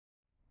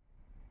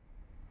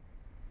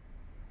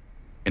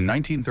In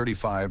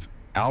 1935,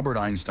 Albert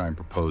Einstein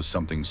proposed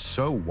something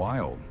so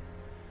wild,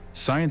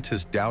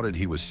 scientists doubted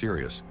he was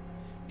serious.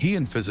 He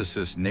and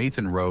physicist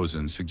Nathan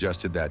Rosen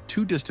suggested that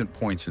two distant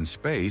points in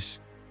space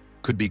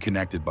could be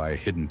connected by a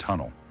hidden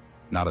tunnel,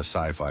 not a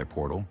sci-fi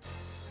portal,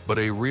 but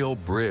a real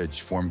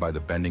bridge formed by the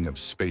bending of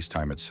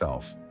space-time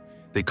itself.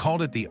 They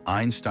called it the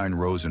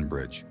Einstein-Rosen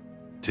bridge.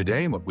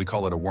 Today, we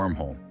call it a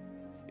wormhole.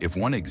 If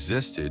one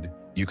existed,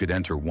 you could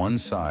enter one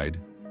side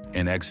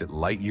and exit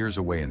light years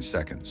away in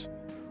seconds,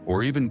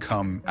 or even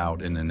come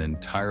out in an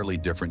entirely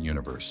different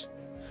universe.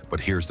 But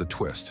here's the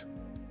twist.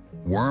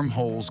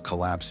 Wormholes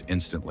collapse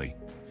instantly.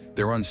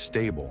 They're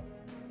unstable,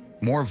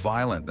 more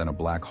violent than a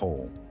black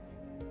hole.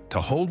 To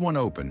hold one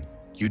open,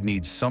 you'd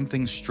need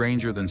something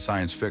stranger than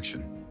science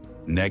fiction: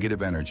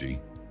 negative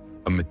energy,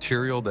 a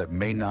material that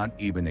may not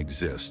even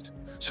exist.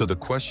 So the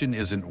question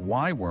isn't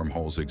why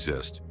wormholes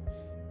exist,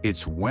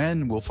 it's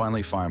when we'll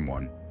finally find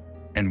one,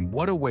 and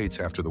what awaits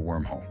after the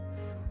wormhole.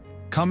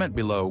 Comment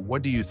below,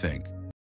 what do you think?